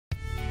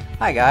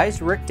Hi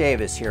guys, Rick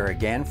Davis here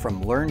again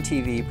from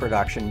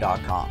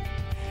LearnTVProduction.com.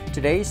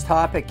 Today's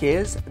topic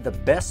is the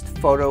best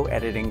photo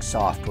editing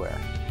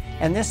software,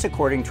 and this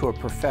according to a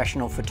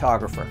professional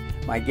photographer.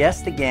 My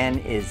guest again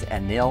is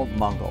Anil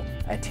Mungal,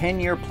 a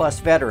 10-year plus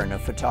veteran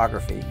of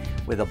photography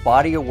with a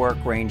body of work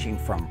ranging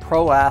from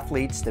pro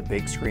athletes to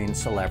big screen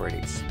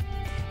celebrities.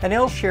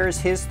 Anil shares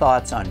his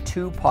thoughts on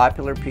two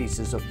popular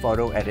pieces of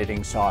photo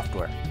editing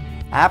software,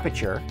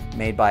 Aperture,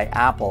 made by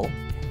Apple,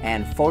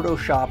 and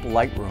Photoshop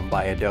Lightroom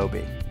by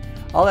Adobe.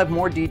 I'll have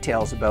more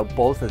details about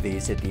both of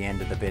these at the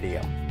end of the video.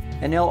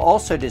 Anil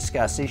also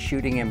discusses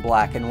shooting in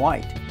black and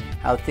white,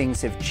 how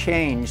things have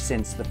changed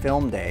since the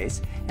film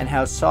days, and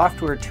how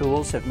software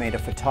tools have made a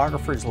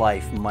photographer's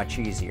life much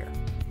easier.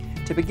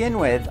 To begin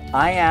with,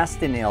 I asked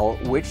Anil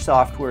which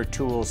software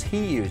tools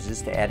he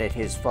uses to edit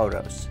his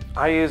photos.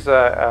 I use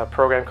a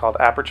program called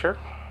Aperture.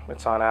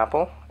 It's on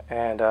Apple,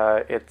 and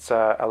it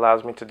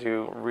allows me to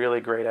do really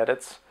great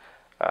edits.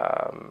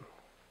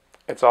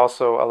 It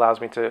also allows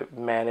me to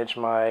manage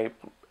my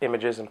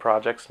images and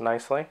projects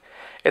nicely.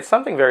 It's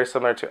something very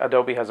similar to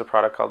Adobe has a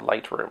product called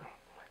Lightroom,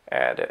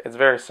 and it's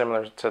very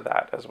similar to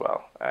that as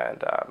well.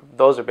 And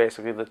those are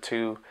basically the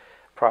two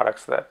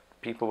products that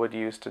people would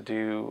use to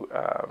do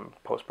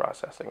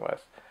post-processing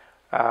with.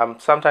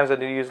 Sometimes I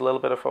do use a little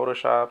bit of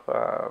Photoshop,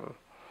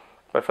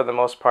 but for the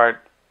most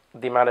part,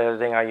 the amount of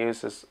editing I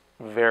use is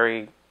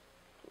very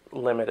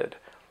limited.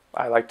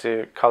 I like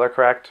to color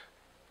correct,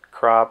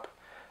 crop,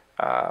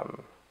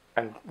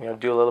 and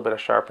do a little bit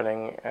of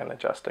sharpening and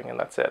adjusting, and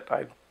that's it.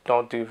 I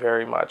don't do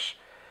very much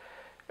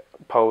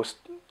post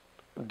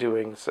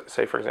doing,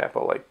 say for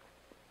example, like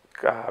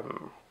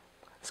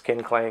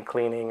skin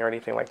cleaning or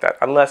anything like that,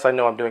 unless I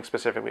know I'm doing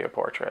specifically a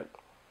portrait.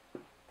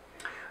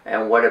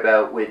 And what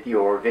about with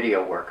your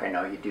video work? I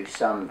know you do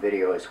some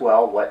video as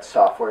well. What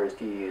softwares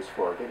do you use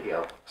for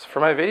video? So for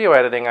my video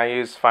editing, I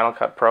use Final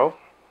Cut Pro.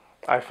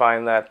 I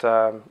find that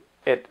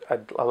it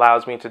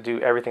allows me to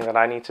do everything that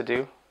I need to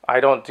do. I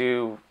don't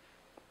do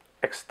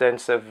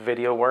extensive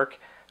video work,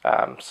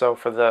 so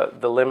for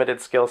the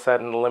limited skill set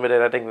and the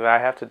limited editing that I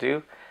have to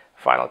do,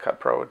 Final Cut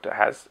Pro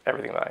has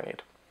everything that I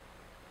need.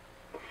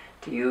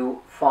 Do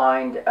you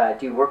find,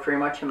 do you work very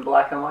much in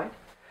black and white?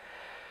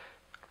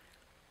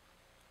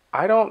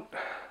 I don't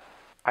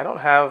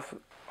have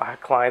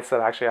clients that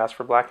actually ask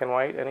for black and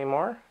white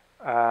anymore.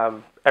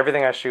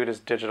 Everything I shoot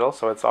is digital,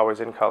 so it's always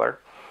in color.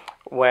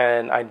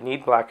 When I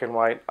need black and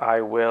white,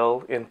 I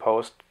will, in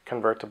post,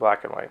 convert to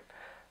black and white.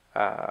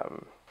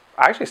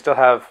 I actually still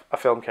have a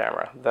film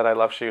camera that I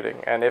love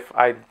shooting, and if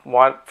I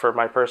want, for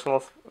my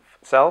personal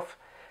self,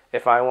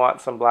 if I want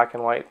some black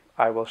and white,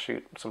 I will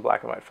shoot some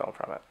black and white film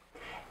from it.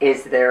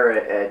 Is there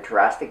a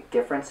drastic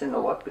difference in the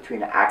look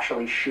between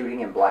actually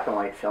shooting in black and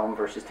white film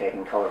versus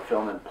taking color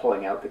film and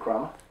pulling out the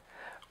chroma?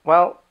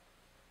 Well,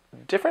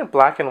 different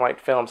black and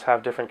white films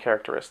have different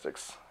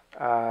characteristics.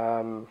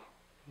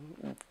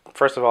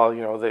 First of all,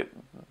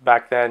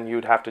 back then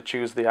you'd have to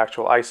choose the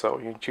actual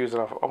ISO. You'd choose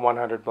a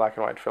 100 black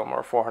and white film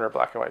or a 400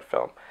 black and white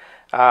film.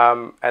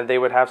 And they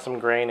would have some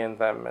grain in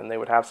them, and they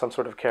would have some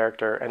sort of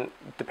character. And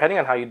depending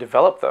on how you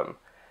develop them,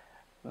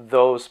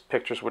 those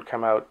pictures would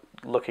come out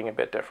looking a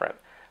bit different.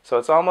 So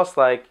it's almost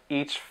like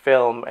each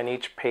film and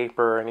each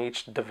paper and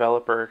each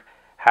developer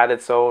had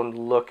its own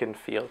look and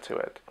feel to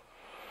it.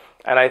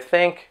 And I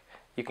think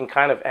you can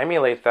kind of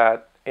emulate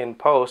that in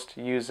post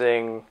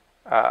using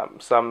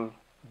some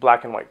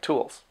black and white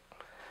tools.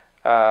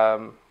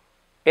 In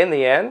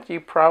the end, you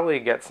probably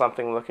get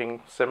something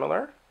looking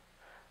similar.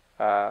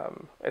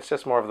 It's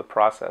just more of the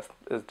process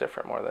is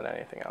different more than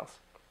anything else.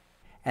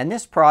 And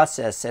this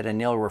process that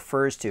Anil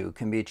refers to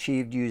can be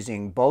achieved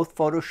using both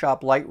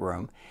Photoshop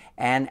Lightroom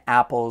and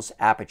Apple's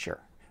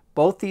Aperture.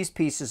 Both these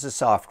pieces of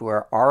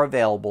software are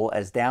available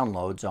as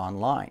downloads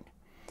online.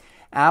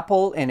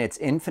 Apple, in its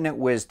infinite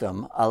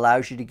wisdom,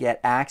 allows you to get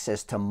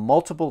access to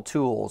multiple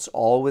tools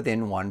all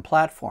within one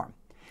platform.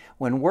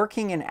 When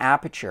working in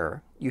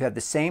Aperture, you have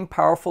the same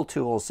powerful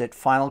tools that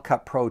Final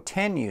Cut Pro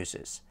 10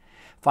 uses.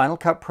 Final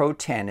Cut Pro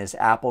 10 is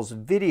Apple's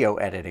video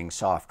editing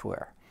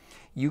software.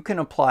 You can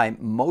apply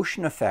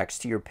motion effects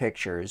to your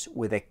pictures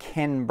with a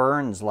Ken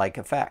Burns-like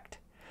effect.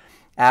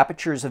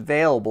 Aperture is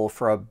available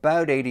for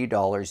about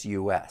 $80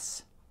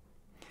 US.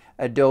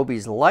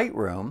 Adobe's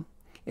Lightroom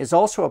is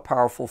also a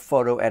powerful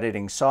photo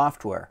editing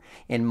software.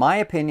 In my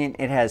opinion,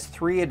 it has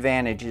three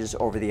advantages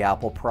over the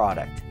Apple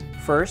product.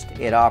 First,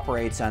 it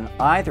operates on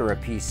either a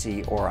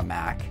PC or a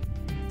Mac.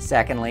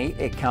 Secondly,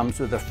 it comes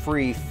with a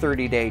free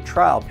 30-day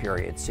trial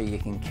period, so you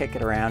can kick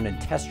it around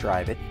and test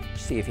drive it,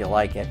 see if you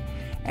like it.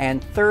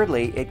 And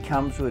thirdly, it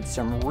comes with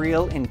some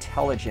real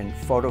intelligent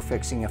photo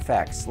fixing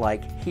effects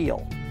like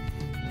Heal.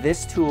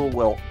 This tool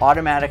will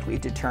automatically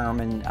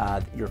determine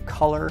your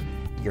color,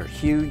 your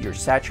hue, your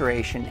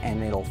saturation,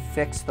 and it'll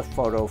fix the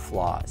photo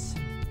flaws.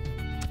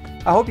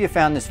 I hope you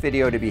found this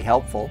video to be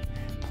helpful.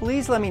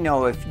 Please let me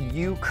know if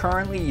you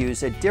currently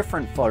use a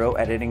different photo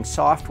editing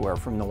software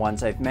from the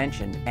ones I've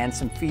mentioned and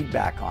some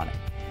feedback on it.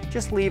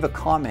 Just leave a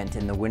comment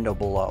in the window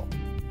below.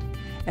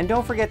 And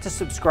don't forget to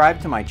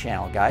subscribe to my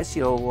channel, guys.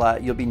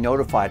 You'll be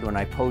notified when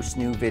I post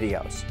new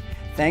videos.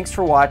 Thanks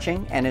for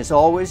watching, and as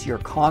always, your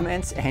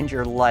comments and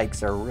your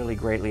likes are really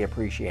greatly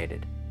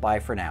appreciated. Bye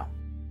for now.